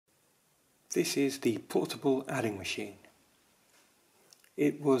This is the portable adding machine.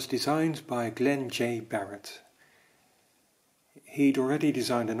 It was designed by Glenn J. Barrett. He'd already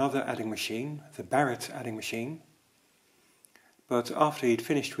designed another adding machine, the Barrett adding machine, but after he'd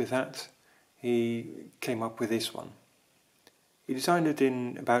finished with that, he came up with this one. He designed it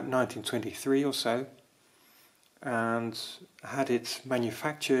in about 1923 or so, and had it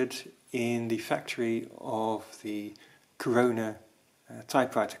manufactured in the factory of the Corona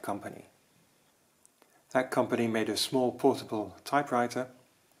typewriter company. That company made a small portable typewriter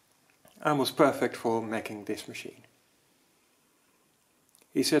and was perfect for making this machine.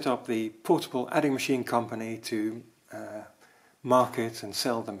 He set up the portable adding machine company to market and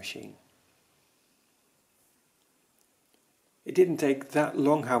sell the machine. It didn't take that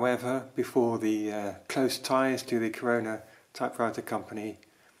long, however, before the close ties to the Corona typewriter company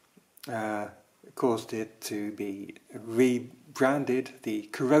caused it to be rebranded the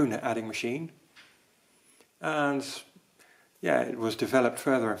Corona adding machine. And yeah, it was developed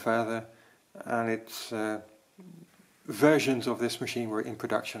further and further, and its versions of this machine were in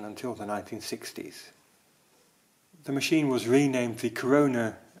production until the 1960s. The machine was renamed the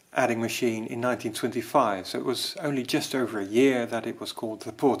Corona adding machine in 1925, so it was only just over a year that it was called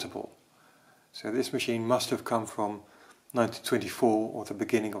the portable. So this machine must have come from 1924 or the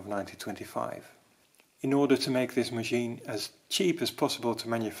beginning of 1925. In order to make this machine as cheap as possible to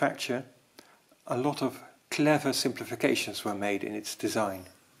manufacture, a lot of clever simplifications were made in its design.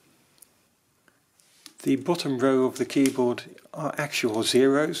 The bottom row of the keyboard are actual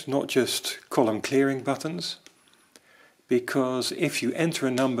zeros, not just column clearing buttons, because if you enter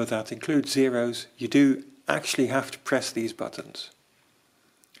a number that includes zeros, you do actually have to press these buttons,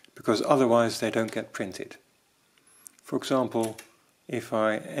 because otherwise they don't get printed. For example, if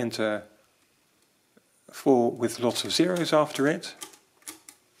I enter 4 with lots of zeros after it,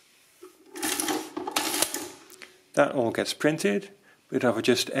 that all gets printed, but if I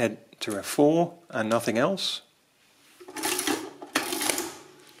just enter a 4 and nothing else,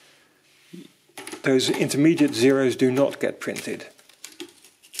 those intermediate zeros do not get printed.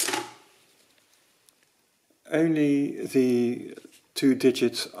 Only the 2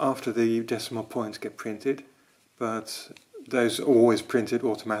 digits after the decimal points get printed, but those are always printed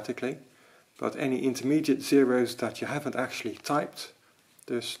automatically. But any intermediate zeros that you haven't actually typed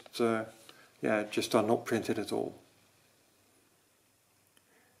just are not printed at all.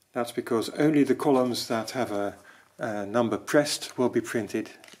 That's because only the columns that have a number pressed will be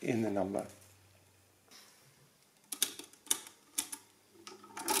printed in the number.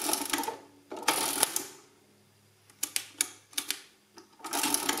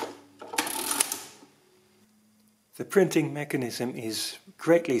 The printing mechanism is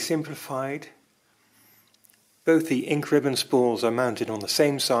greatly simplified. Both the ink ribbon spools are mounted on the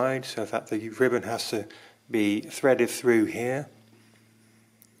same side, so that the ribbon has to be threaded through here.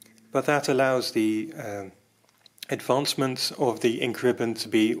 But that allows the advancement of the ink ribbon to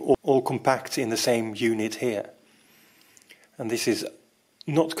be all compact in the same unit here. And this is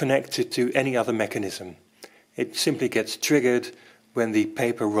not connected to any other mechanism. It simply gets triggered when the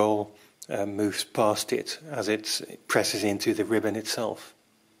paper roll moves past it as it presses into the ribbon itself.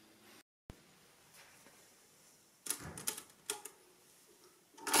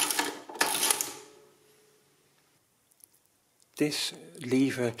 This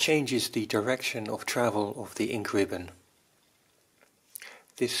lever changes the direction of travel of the ink ribbon.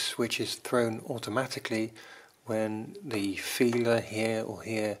 This switch is thrown automatically when the feeler here or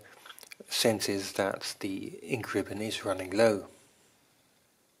here senses that the ink ribbon is running low.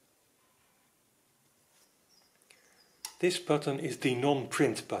 This button is the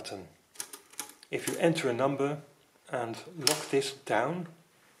non-print button. If you enter a number and lock this down,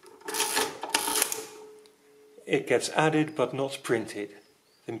 it gets added but not printed.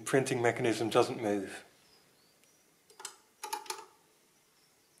 The printing mechanism doesn't move.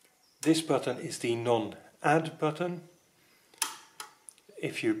 This button is the non-add button.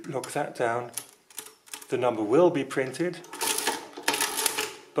 If you lock that down, the number will be printed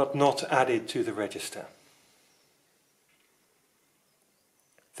but not added to the register.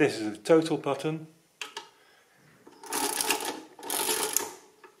 This is the total button.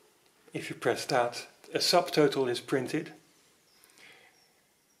 If you press that, a subtotal is printed.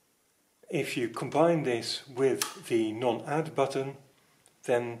 If you combine this with the non-add button,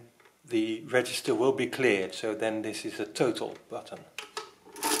 then the register will be cleared, so then this is a total button.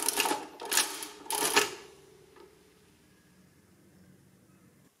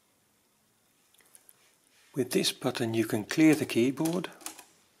 With this button you can clear the keyboard,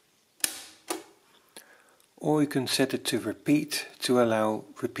 or you can set it to repeat to allow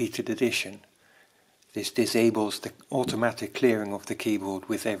repeated addition. This disables the automatic clearing of the keyboard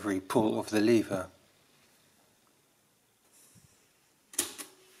with every pull of the lever.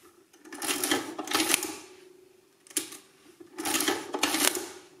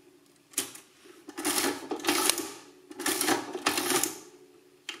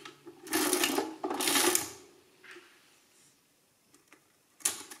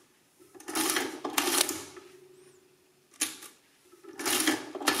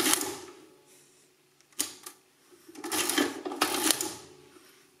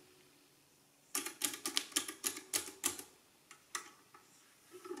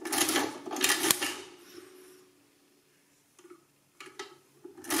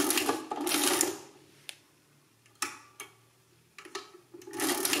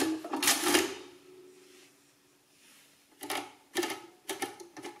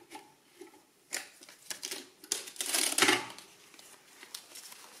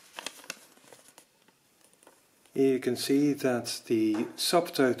 Here you can see that the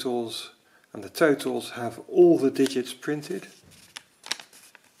subtotals and the totals have all the digits printed,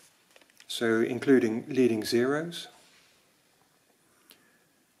 so including leading zeros.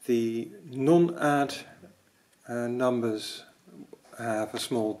 The non-add numbers have a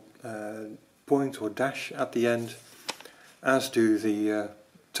small point or dash at the end, as do the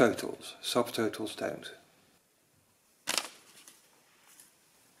totals. Subtotals don't.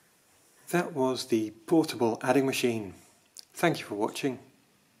 That was the portable adding machine. Thank you for watching.